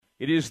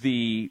It is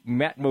the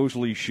Matt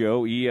Mosley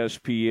Show,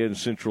 ESPN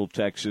Central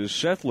Texas.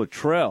 Seth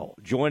Littrell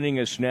joining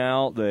us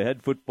now, the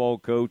head football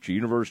coach,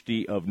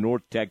 University of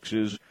North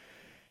Texas.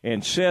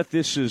 And Seth,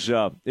 this is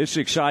it's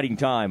an exciting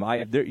time.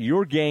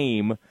 Your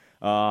game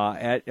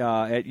at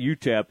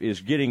UTEP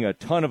is getting a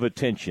ton of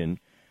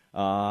attention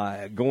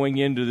going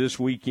into this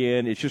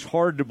weekend. It's just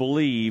hard to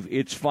believe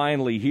it's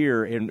finally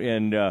here.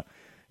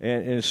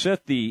 And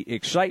Seth, the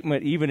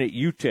excitement even at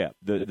UTEP,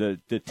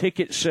 the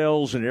ticket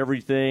sales and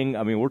everything.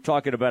 I mean, we're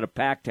talking about a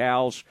packed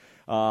house.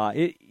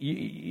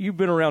 You've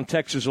been around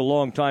Texas a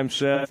long time,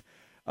 Seth.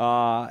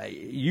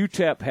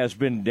 UTEP has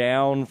been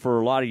down for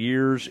a lot of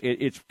years.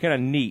 It's kind of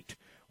neat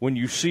when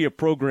you see a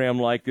program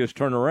like this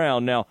turn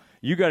around. Now,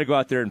 you got to go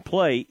out there and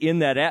play in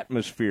that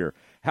atmosphere.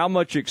 How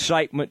much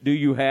excitement do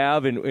you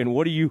have, and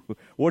what are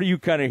you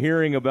kind of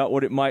hearing about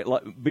what it might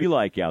be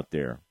like out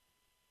there?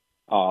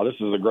 This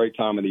is a great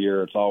time of the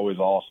year. It's always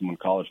awesome when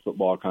college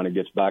football kind of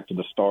gets back to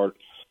the start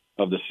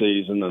of the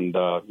season, and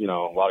a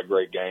lot of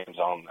great games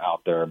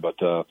out there. But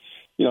Coach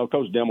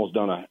Dimmel's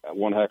done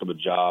one heck of a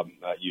job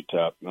at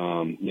UTEP.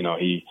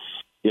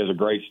 He has a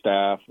great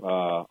staff,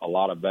 a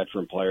lot of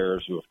veteran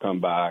players who have come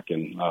back,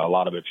 and a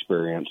lot of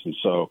experience. And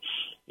so,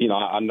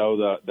 I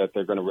know that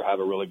they're going to have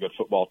a really good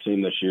football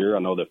team this year. I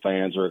know that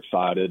fans are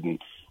excited, and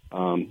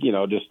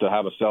just to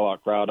have a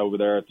sellout crowd over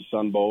there at the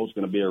Sun Bowl is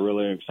going to be a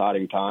really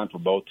exciting time for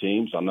both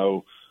teams. I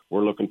know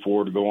we're looking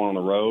forward to going on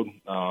the road,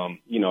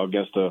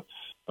 against a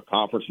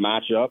conference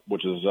matchup,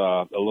 which is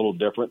a little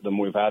different than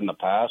we've had in the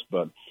past.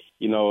 But,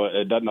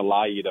 it doesn't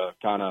allow you to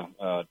kind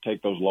of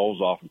take those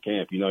lulls off of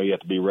camp. You have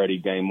to be ready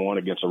game one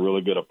against a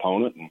really good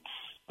opponent.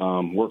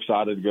 And we're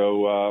excited to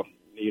go,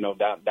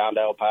 down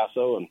to El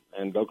Paso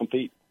and go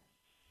compete.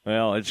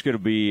 Well, it's going to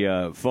be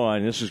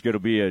fun. This is going to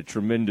be a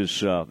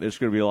tremendous it's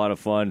going to be a lot of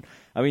fun.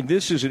 I mean,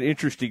 this is an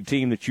interesting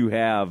team that you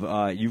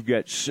have. You've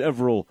got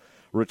several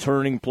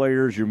returning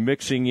players. You're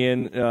mixing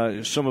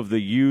in some of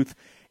the youth,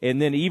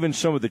 and then even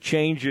some of the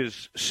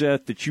changes,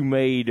 Seth, that you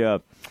made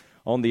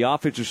on the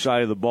offensive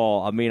side of the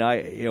ball. I mean,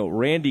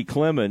 Randy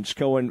Clements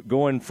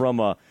going from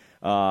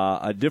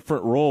a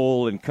different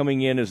role and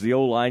coming in as the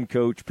O-line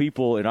coach.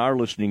 People in our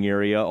listening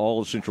area,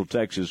 all of Central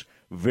Texas,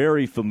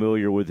 very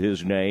familiar with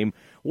his name.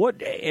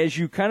 What, as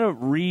you kind of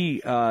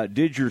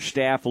did your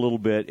staff a little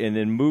bit and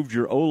then moved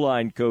your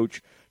O-line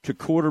coach to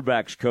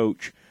quarterbacks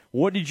coach,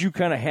 what did you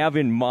kind of have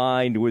in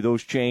mind with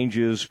those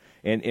changes,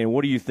 and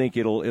what do you think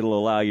it'll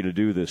allow you to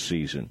do this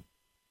season?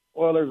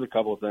 Well, there's a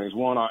couple of things.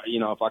 One,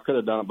 if I could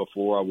have done it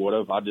before, I would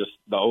have.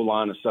 The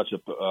O-line is such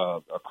a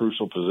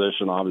crucial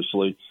position,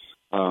 obviously,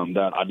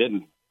 that I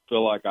didn't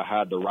feel like I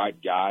had the right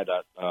guy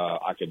that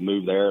I could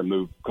move there and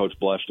move Coach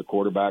Blesh to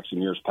quarterbacks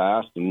in years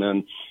past. And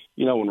then,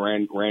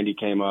 when Randy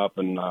came up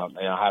and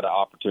I had an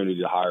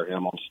opportunity to hire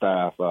him on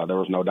staff, there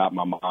was no doubt in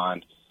my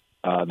mind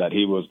that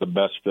he was the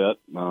best fit.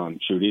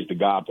 He's the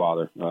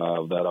godfather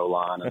of that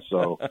O-line. And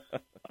so,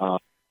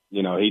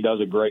 he does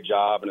a great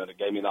job, and it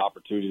gave me the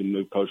opportunity to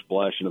move Coach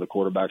Blesh into the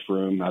quarterback's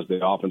room as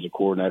the offensive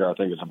coordinator. I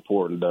think it's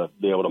important to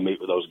be able to meet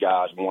with those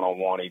guys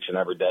one-on-one each and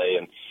every day.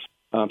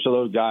 And so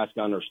those guys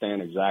can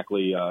understand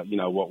exactly,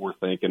 what we're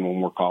thinking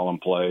when we're calling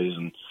plays,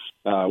 and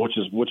which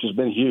has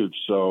been huge.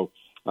 So,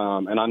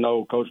 and I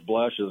know Coach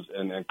Blesh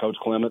and Coach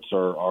Clements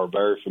are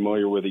very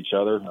familiar with each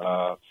other.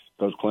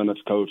 Coach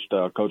Clements coached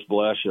Coach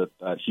Blesh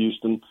at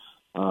Houston,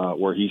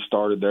 where he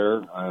started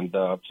there, and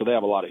so they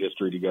have a lot of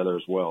history together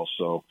as well.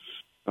 So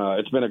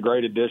it's been a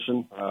great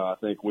addition. I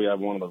think we have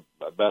one of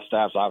the best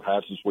staffs I've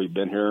had since we've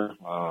been here.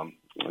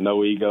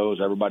 No egos.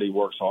 Everybody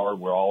works hard.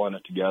 We're all in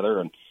it together,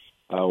 and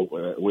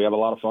we have a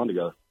lot of fun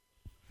together.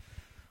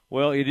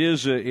 Well,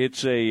 it's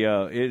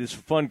a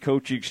fun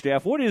coaching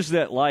staff. What is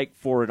that like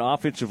for an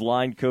offensive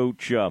line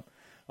coach?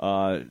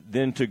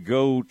 Then to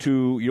go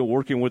to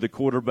working with the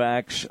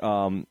quarterbacks.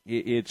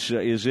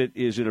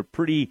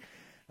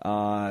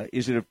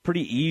 Is it a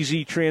pretty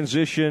easy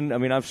transition? I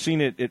mean, I've seen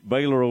it at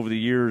Baylor over the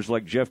years.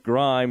 Like Jeff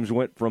Grimes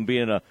went from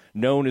being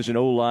known as an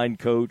O-line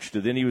coach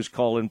to then he was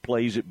calling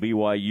plays at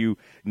BYU.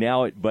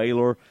 Now at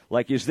Baylor,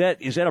 like is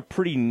that a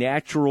pretty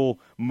natural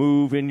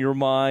move in your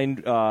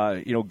mind?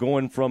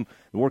 Going from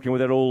working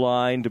with that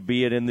O-line to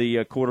being in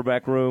the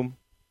quarterback room.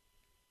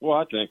 Well,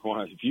 I think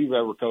if you've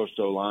ever coached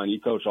O-line, you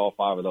coach all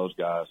five of those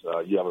guys.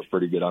 You have a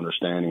pretty good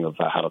understanding of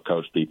how to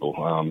coach people.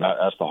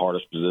 That's the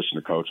hardest position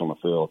to coach on the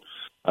field.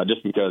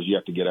 Just because you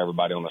have to get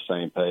everybody on the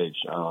same page,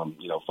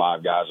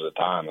 five guys at a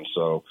time. And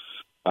so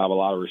I have a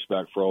lot of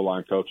respect for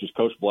O-line coaches.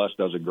 Coach Blesh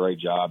does a great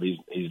job.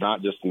 He's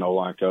not just an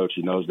O-line coach.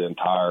 He knows the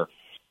entire,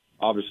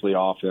 obviously,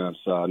 offense,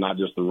 not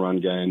just the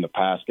run game, the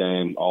pass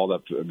game, all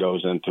that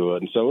goes into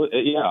it. And so,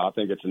 I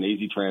think it's an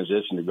easy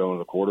transition to go into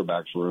the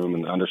quarterback's room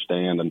and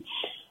understand and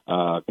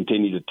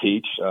continue to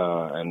teach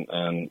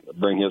and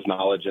bring his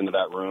knowledge into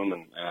that room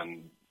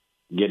and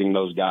getting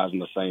those guys on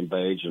the same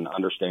page and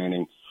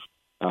understanding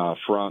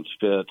fronts,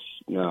 fits,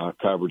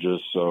 coverages.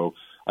 So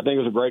I think it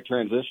was a great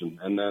transition.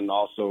 And then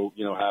also,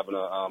 having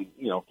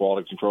a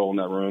quality control in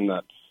that room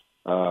that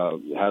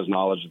has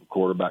knowledge of the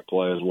quarterback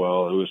play as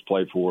well, who has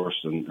played for us,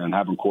 and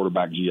having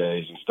quarterback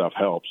GAs and stuff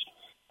helps.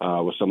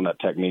 with some of that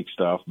technique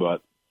stuff.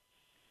 But,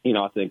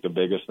 I think the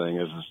biggest thing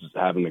is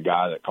having the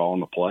guy that calling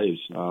the plays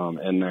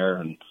in there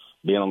and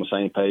being on the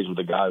same page with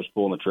the guy who's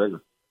pulling the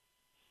trigger.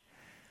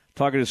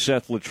 Talking to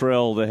Seth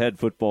Littrell, the head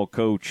football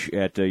coach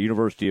at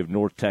University of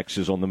North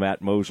Texas on the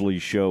Matt Mosley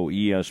Show,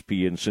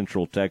 ESPN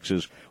Central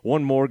Texas.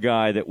 One more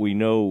guy that we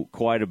know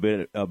quite a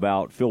bit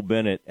about, Phil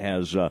Bennett,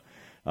 has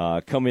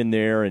come in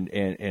there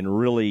and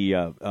really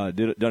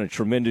done a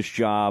tremendous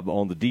job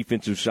on the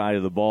defensive side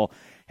of the ball.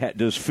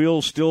 Does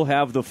Phil still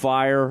have the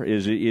fire?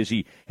 Has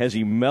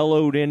he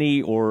mellowed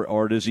any,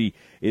 or do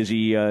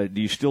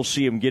you still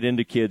see him get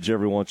into kids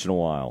every once in a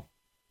while?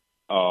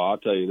 Oh, I'll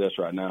tell you this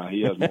right now.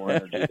 He has more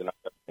energy than I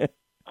do.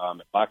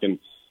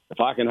 If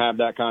I can have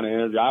that kind of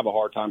energy, I have a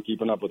hard time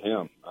keeping up with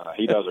him.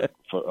 He does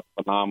a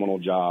phenomenal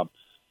job.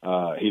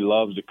 He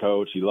loves to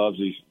coach. He loves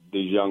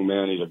these young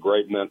men. He's a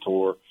great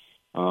mentor,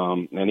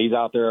 and he's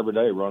out there every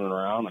day running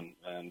around,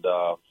 and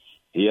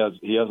he has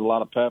a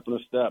lot of pep in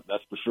his step.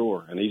 That's for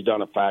sure. And he's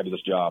done a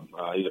fabulous job.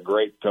 He's a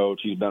great coach.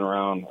 He's been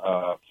around,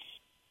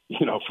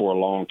 for a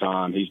long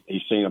time.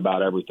 He's seen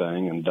about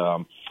everything,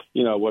 and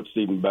what's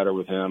even better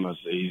with him is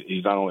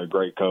he's not only a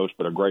great coach,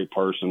 but a great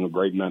person, a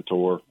great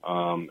mentor.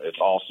 It's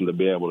awesome to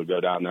be able to go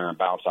down there and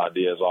bounce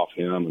ideas off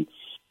him and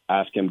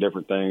ask him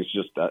different things,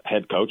 just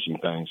head coaching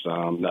things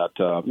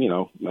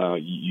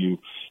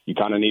you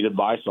kind of need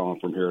advice on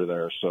from here to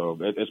there. So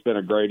it's been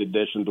a great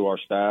addition to our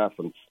staff,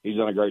 and he's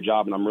done a great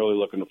job, and I'm really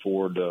looking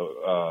forward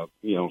to,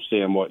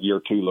 seeing what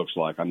year 2 looks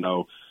like. I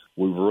know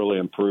we've really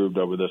improved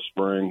over this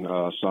spring,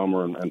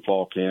 summer, and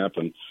fall camp,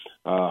 and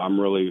I'm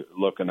really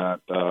looking at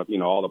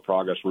all the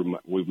progress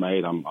we've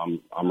made.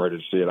 I'm ready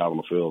to see it out on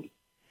the field.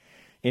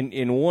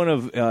 In one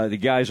of the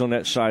guys on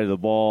that side of the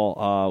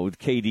ball with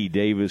K.D.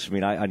 Davis, I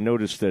mean, I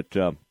noticed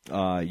that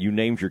you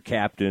named your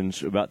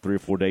captains about 3 or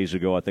 4 days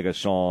ago. I think I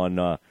saw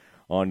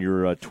on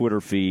your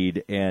Twitter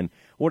feed, and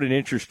what an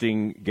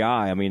interesting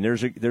guy. I mean,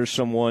 there's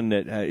someone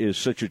that is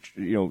such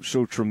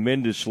so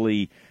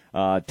tremendously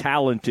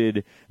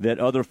talented that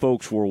other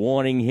folks were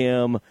wanting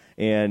him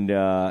and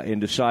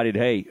decided,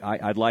 hey,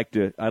 I'd like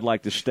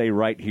to stay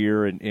right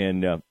here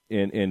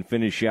and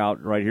finish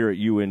out right here at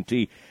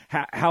UNT.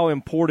 How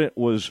important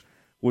was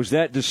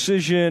that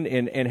decision,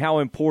 and how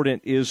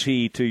important is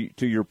he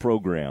to your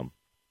program?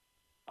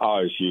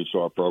 Oh, he's huge to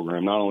our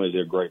program. Not only is he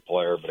a great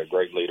player, but a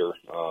great leader,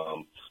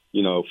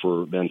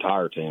 for the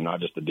entire team, not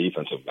just the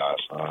defensive guys.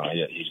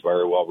 He's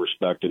very well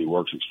respected. He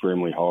works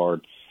extremely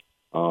hard.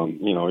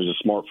 He's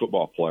a smart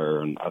football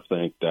player, and I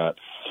think that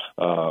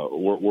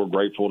we're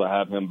grateful to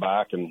have him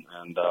back and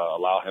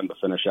allow him to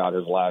finish out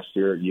his last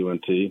year at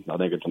UNT. I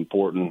think it's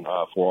important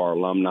for our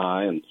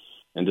alumni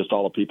and just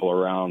all the people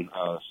around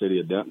the city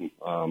of Denton,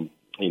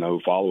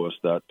 who follow us,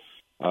 that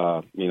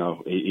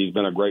he's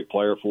been a great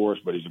player for us,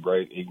 but he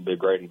can be a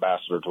great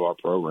ambassador to our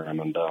program.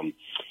 And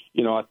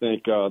I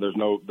think there's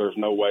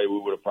no way we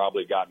would have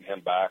probably gotten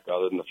him back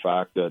other than the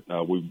fact that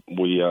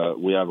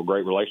we have a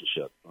great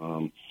relationship.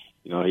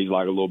 He's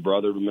like a little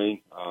brother to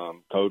me.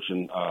 Coach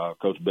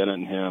Bennett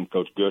and him,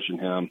 Coach Gush and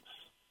him,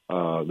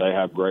 they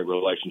have great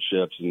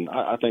relationships, and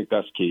I think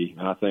that's key.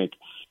 And I think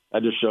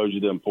that just shows you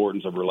the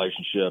importance of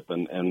relationship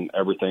and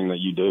everything that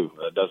you do.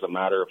 It doesn't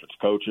matter if it's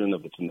coaching,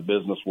 if it's in the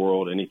business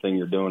world, anything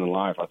you're doing in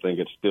life. I think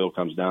it still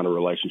comes down to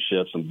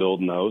relationships and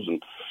building those.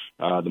 And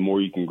the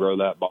more you can grow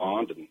that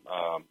bond and,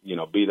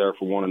 be there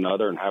for one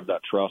another and have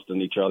that trust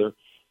in each other,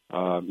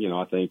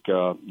 I think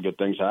good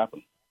things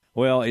happen.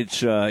 Well,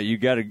 it's you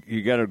got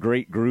a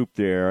great group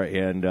there,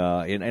 and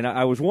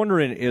I was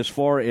wondering, as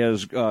far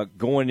as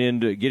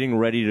getting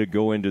ready to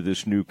go into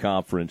this new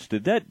conference,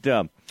 did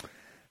that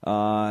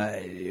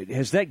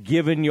has that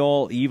given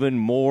y'all even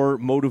more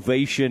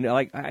motivation?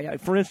 Like,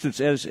 for instance,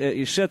 as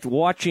Seth,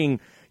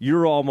 watching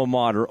your alma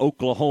mater,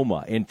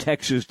 Oklahoma, and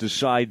Texas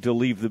decide to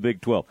leave the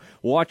Big 12,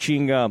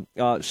 watching the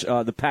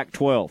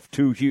Pac-12,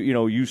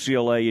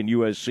 UCLA and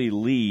USC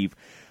leave,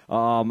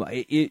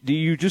 do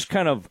you just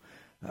kind of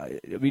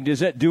does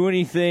that do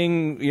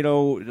anything,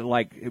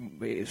 like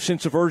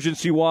sense of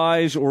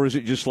urgency-wise, or is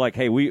it just like,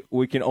 hey,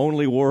 we can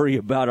only worry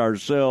about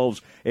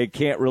ourselves and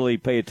can't really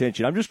pay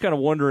attention? I'm just kind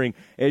of wondering,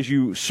 as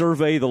you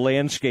survey the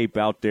landscape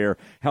out there,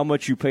 how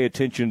much you pay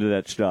attention to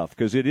that stuff,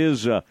 because it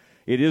is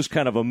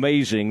kind of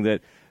amazing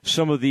that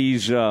some of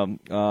these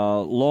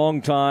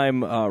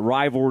long-time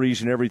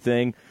rivalries and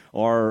everything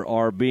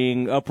are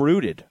being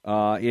uprooted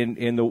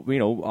in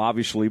the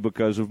obviously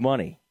because of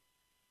money.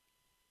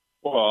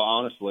 Well,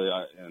 honestly,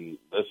 and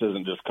this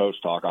isn't just coach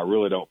talk, I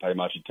really don't pay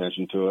much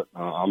attention to it.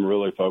 I'm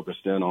really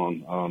focused in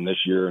on this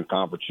year in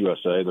Conference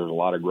USA. There's a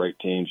lot of great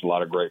teams, a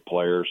lot of great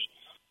players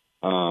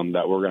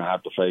that we're going to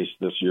have to face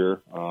this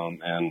year,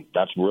 and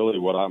that's really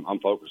what I'm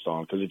focused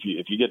on. Because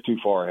if you get too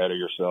far ahead of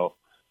yourself,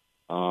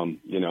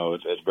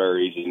 it's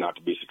very easy not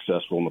to be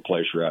successful in the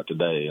place you're at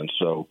today. And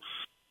so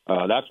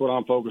that's what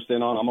I'm focused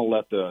in on. I'm going to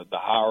let the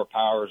higher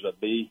powers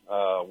that be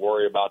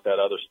worry about that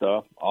other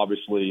stuff.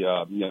 Obviously,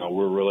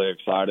 we're really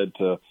excited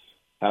to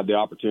have the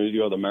opportunity to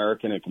go to the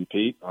American and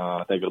compete.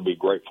 I think it'll be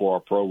great for our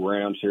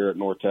programs here at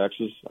North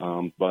Texas,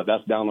 but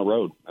that's down the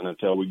road. And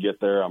until we get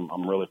there,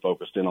 I'm really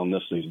focused in on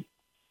this season.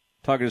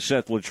 Talking to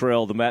Seth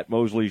Littrell, the Matt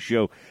Mosley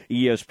Show,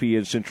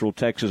 ESPN Central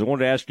Texas. I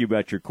wanted to ask you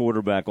about your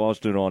quarterback,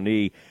 Austin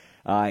Aune.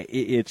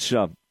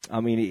 The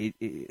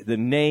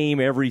name,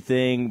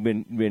 everything,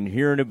 been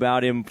hearing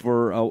about him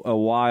for a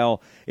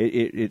while.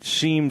 It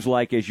seems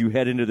like as you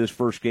head into this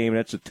first game,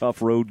 that's a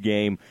tough road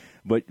game,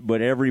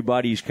 but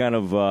everybody's kind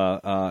of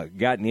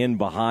gotten in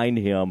behind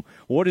him.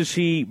 What does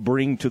he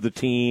bring to the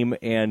team,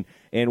 and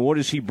what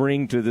does he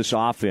bring to this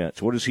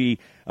offense? What does he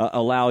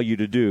allow you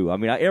to do? I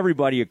mean,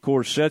 everybody, of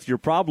course, Seth, your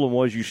problem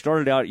was you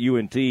started out at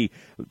UNT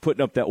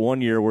putting up that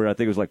 1 year where I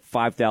think it was like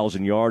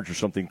 5,000 yards or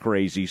something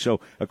crazy.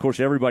 So, of course,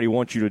 everybody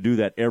wants you to do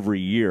that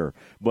every year.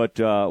 But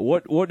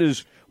what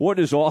does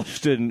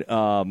Austin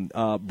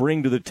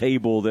bring to the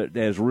table that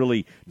has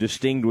really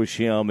distinguished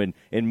him and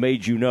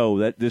made you know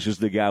that this is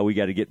the guy we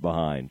got to get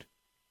behind?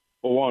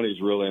 Well, one, he's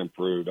really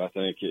improved. I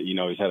think,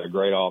 he's had a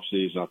great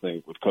offseason. I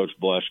think with Coach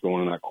Blesh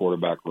going in that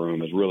quarterback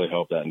room has really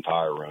helped that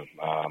entire room.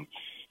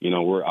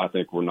 I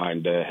think we're night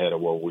and day ahead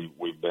of where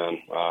we've been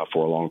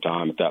for a long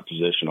time at that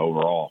position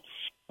overall.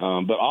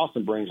 But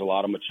Austin brings a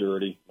lot of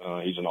maturity.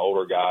 He's an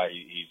older guy.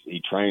 He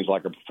trains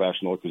like a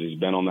professional because he's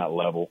been on that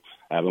level,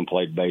 having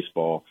played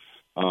baseball.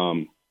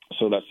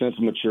 So that sense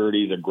of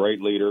maturity, he's a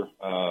great leader.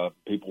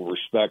 People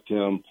respect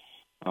him.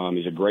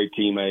 He's a great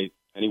teammate.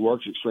 And he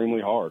works extremely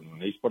hard. And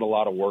he's put a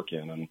lot of work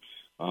in. And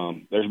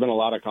there's been a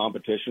lot of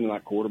competition in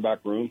that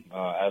quarterback room,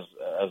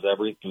 as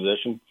every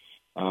position.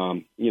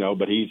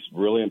 But he's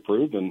really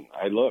improved. And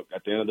hey, look,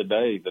 at the end of the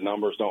day, the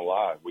numbers don't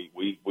lie.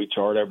 We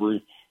chart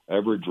every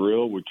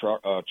drill. We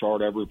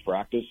chart every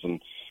practice.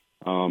 And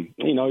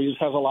he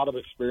just has a lot of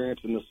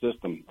experience in the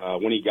system.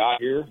 When he got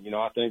here,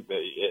 I think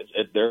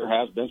that there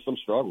has been some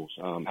struggles.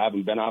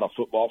 Having been out of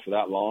football for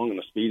that long and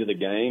the speed of the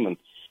game and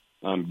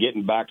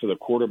getting back to the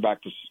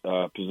quarterback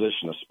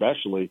position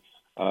especially,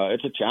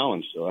 it's a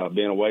challenge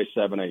being away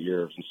 7-8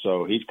 years. And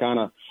so he's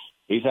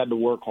had to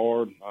work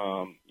hard,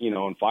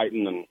 and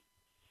fighting and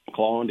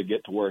clawing to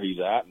get to where he's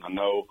at. And I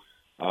know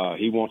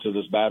he wants it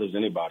as bad as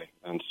anybody.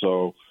 And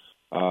so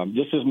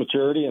just his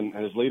maturity and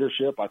his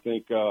leadership, I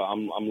think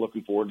I'm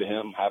looking forward to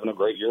him having a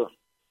great year.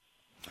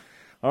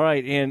 All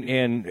right,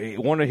 and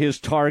one of his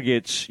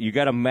targets, you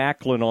got a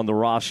Macklin on the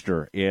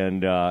roster,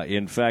 and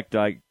in fact,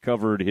 I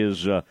covered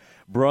his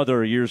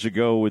brother years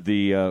ago with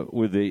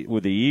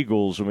the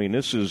Eagles. I mean,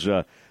 this is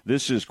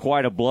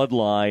quite a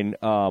bloodline.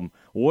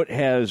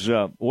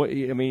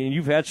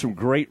 You've had some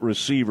great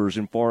receivers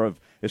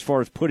as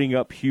far as putting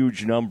up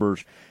huge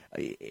numbers.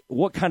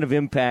 What kind of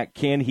impact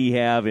can he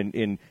have,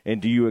 and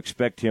do you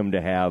expect him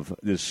to have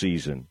this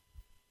season?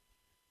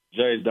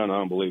 Jay's done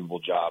an unbelievable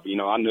job.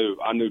 I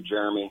knew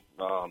Jeremy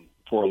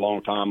for a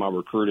long time. I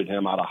recruited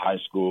him out of high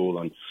school,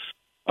 and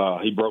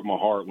he broke my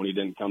heart when he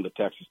didn't come to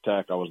Texas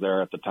Tech. I was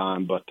there at the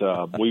time, but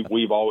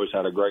we've always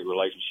had a great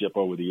relationship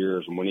over the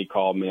years. And when he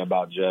called me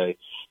about Jay,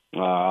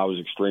 I was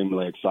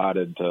extremely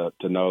excited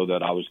to know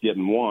that I was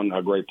getting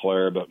a great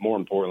player, but more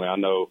importantly, I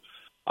know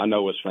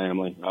his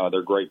family.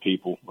 They're great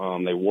people.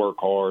 They work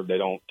hard. They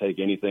don't take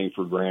anything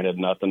for granted.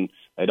 Nothing.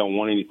 They don't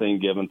want anything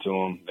given to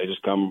them. They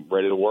just come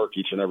ready to work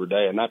each and every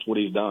day, and that's what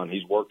he's done.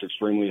 He's worked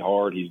extremely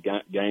hard. He's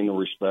gained the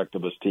respect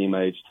of his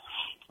teammates.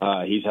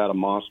 He's had a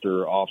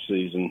monster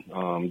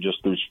offseason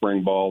just through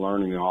spring ball,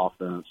 learning the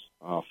offense,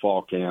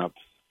 fall camp.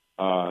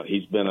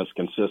 He's been as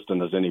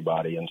consistent as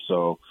anybody, and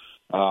so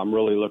I'm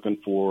really looking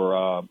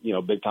for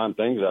big-time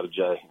things out of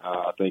Jay.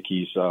 I think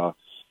he's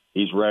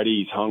ready.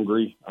 He's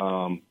hungry,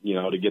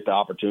 to get the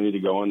opportunity to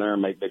go in there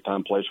and make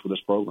big-time plays for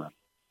this program.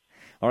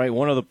 All right,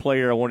 one other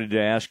player I wanted to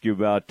ask you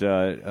about,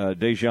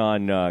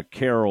 Dejon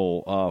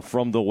Carroll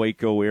from the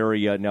Waco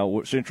area.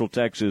 Now, Central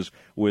Texas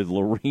with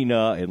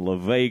Lorena and La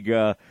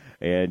Vega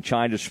and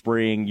China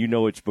Spring,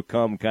 it's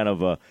become kind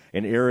of an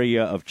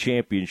area of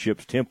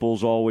championships.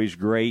 Temple's always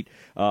great.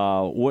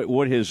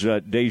 What has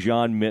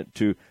Dejon meant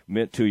to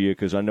you?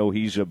 Because I know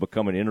he's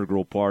become an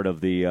integral part of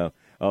the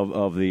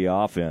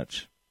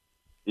offense.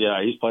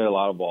 Yeah, he's played a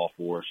lot of ball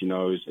for us. He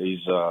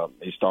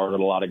started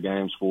a lot of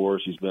games for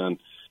us.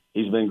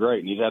 He's been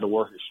great, and he's had to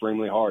work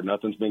extremely hard.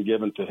 Nothing's been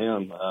given to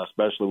him,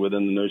 especially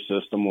within the new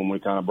system when we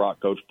kind of brought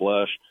Coach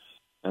Blesh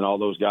and all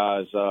those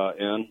guys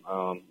in.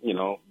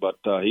 But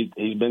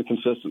he's been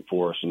consistent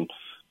for us, and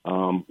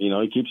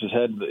he keeps his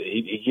head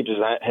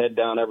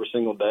down every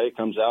single day.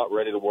 Comes out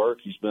ready to work.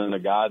 He's been a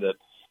guy that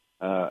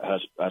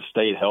has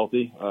stayed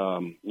healthy,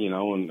 and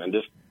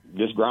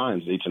just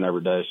grinds each and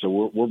every day.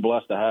 So we're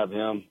blessed to have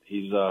him.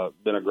 He's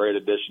been a great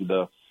addition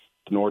to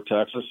North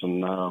Texas,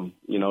 and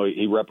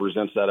he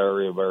represents that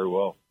area very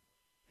well.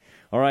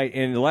 All right,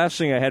 and the last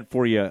thing I had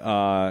for you,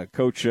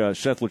 Coach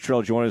Seth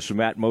Littrell joined us from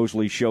Matt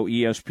Mosley Show,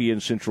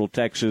 ESPN Central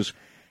Texas.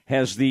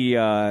 Has the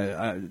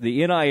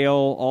NIL,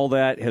 all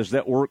that, has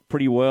that worked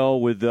pretty well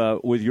with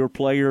your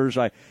players?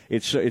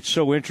 It's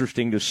so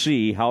interesting to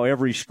see how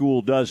every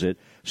school does it.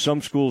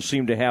 Some schools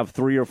seem to have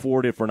 3 or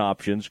 4 different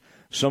options.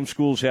 Some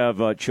schools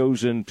have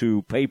chosen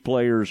to pay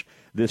players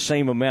the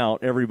same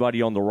amount,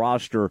 everybody on the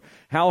roster.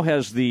 How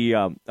has the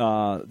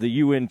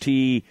UNT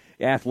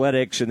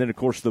athletics and then, of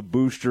course, the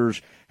boosters,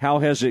 how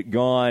has it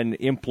gone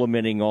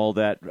implementing all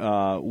that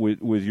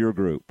with your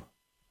group?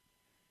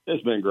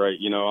 It's been great.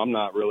 I'm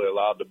not really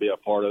allowed to be a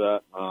part of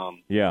that.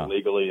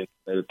 Legally in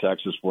the state of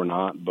Texas, we're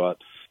not. But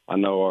I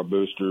know our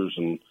boosters,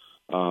 and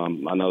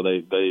I know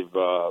they've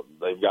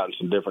gotten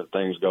some different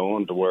things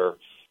going to where,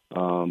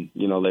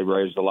 they've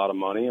raised a lot of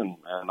money, and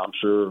I'm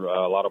sure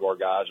a lot of our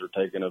guys are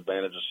taking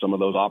advantage of some of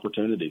those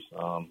opportunities.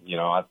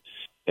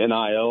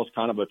 NIL is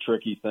kind of a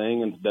tricky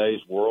thing in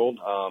today's world.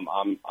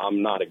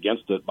 I'm not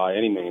against it by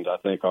any means. I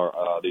think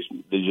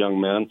these young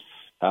men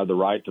have the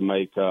right to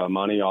make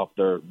money off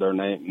their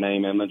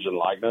name, image, and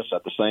likeness.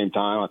 At the same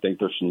time, I think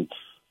there's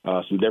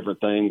some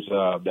different things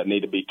that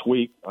need to be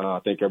tweaked.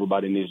 I think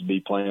everybody needs to be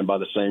playing by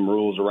the same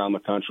rules around the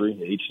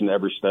country, each and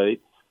every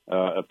state,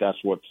 if that's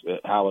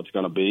how it's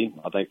going to be.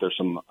 I think there's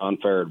some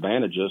unfair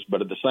advantages,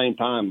 but at the same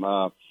time,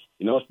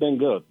 it's been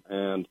good.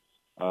 And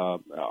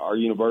our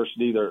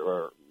university,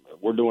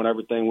 we're doing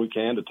everything we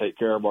can to take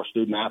care of our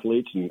student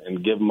athletes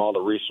and give them all the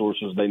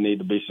resources they need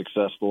to be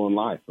successful in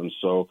life. And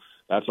so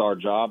that's our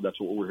job. That's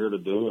what we're here to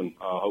do. And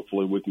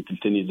hopefully we can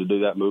continue to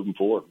do that moving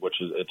forward,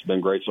 it's been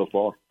great so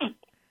far.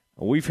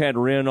 We've had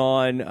Ren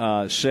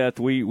on, Seth.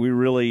 We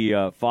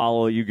really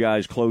follow you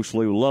guys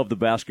closely. We love the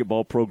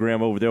basketball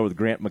program over there with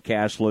Grant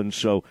McCaslin.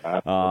 So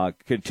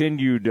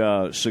continued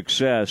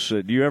success.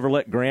 Do you ever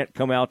let Grant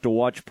come out to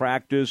watch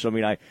practice? I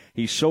mean,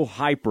 he's so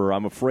hyper.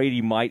 I'm afraid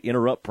he might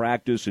interrupt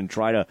practice and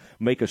try to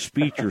make a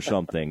speech or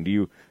something. Do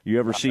you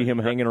ever see him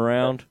hanging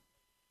around?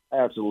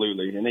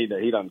 Absolutely, and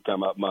he doesn't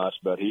come up much,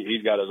 but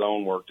he's got his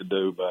own work to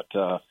do.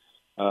 But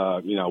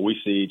we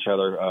see each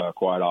other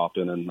quite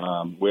often,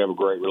 and we have a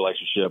great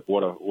relationship.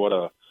 What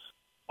a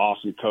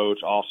awesome coach,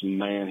 awesome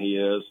man he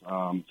is.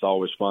 It's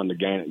always fun to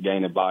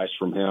gain advice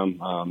from him.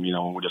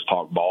 When we just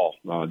talk ball,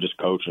 just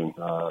coaching.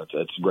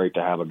 It's great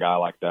to have a guy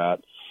like that.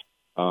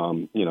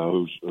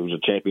 Who's a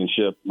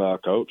championship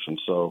coach, and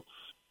so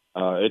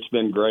it's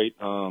been great.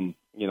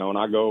 And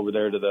I go over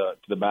there to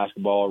the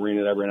basketball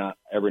arena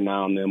every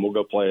now and then. We'll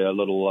go play a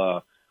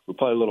little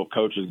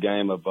coach's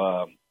game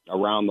of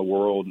around the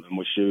world, and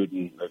we shoot,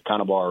 and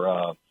kind of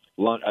our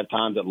lunch at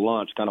times at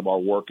lunch, kind of our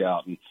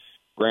workout. And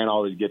Grant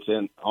always gets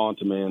on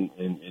to me, and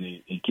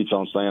he keeps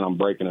on saying I'm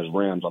breaking his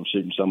rims. I'm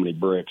shooting so many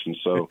bricks, and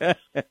so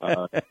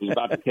he's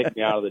about to kick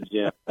me out of the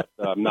gym.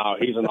 But, no,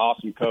 he's an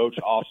awesome coach,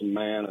 awesome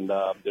man, and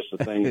just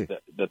the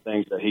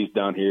things that he's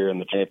done here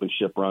and the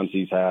championship runs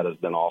he's had has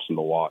been awesome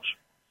to watch.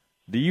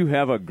 Do you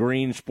have a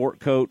green sport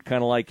coat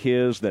kind of like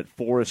his, that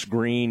forest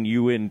green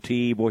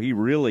UNT? Boy, he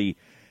really,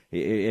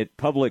 at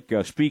public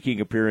speaking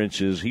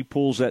appearances, he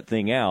pulls that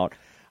thing out.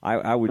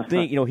 I would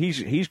think,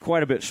 he's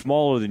quite a bit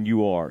smaller than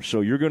you are, so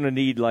you're going to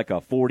need like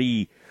a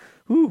 40,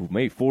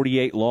 maybe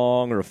 48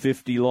 long or a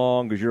 50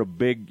 long because you're a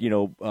big,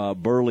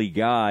 burly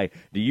guy.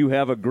 Do you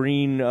have a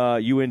green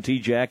UNT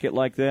jacket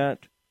like that?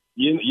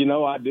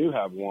 I do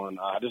have one.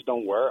 I just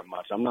don't wear it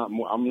much. I'm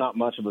not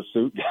much of a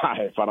suit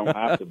guy if I don't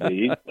have to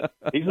be.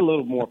 He's a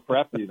little more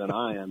preppy than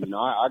I am.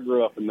 I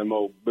grew up in them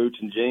old boots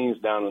and jeans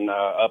down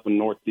up in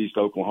northeast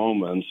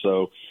Oklahoma, and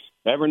so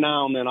every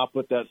now and then I'll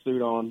put that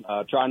suit on.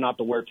 Try not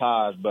to wear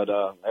ties, but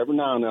every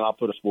now and then I'll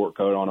put a sport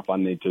coat on if I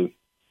need to.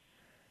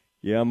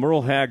 Yeah,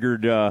 Merle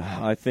Haggard,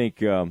 I think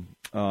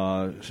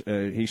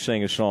he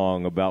sang a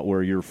song about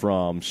where you're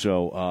from.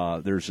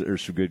 So there's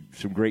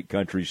some great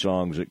country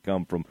songs that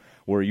come from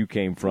where you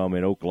came from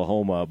in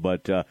Oklahoma.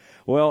 But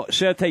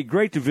Seth, hey,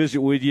 great to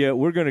visit with you.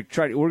 We're going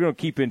to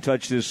keep in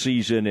touch this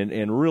season,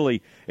 and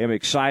really am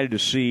excited to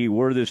see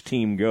where this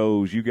team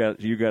goes. You got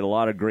a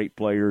lot of great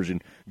players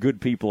and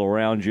good people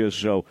around you.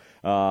 So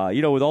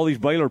with all these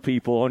Baylor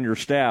people on your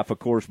staff, of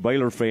course,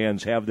 Baylor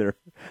fans have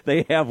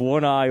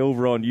one eye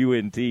over on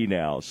UNT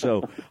now.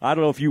 So I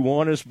don't know if you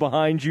want us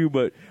behind you,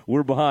 but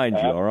we're behind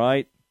you. All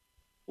right.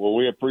 Well,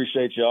 we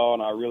appreciate y'all,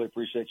 and I really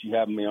appreciate you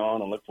having me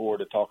on, and look forward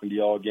to talking to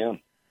y'all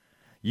again.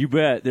 You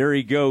bet. There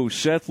he goes,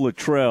 Seth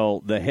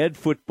Littrell, the head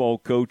football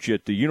coach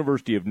at the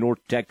University of North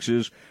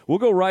Texas. We'll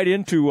go right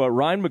into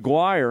Ryan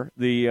McGuire,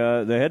 the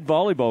head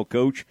volleyball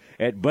coach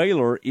at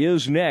Baylor,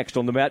 is next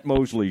on the Matt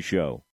Mosley Show.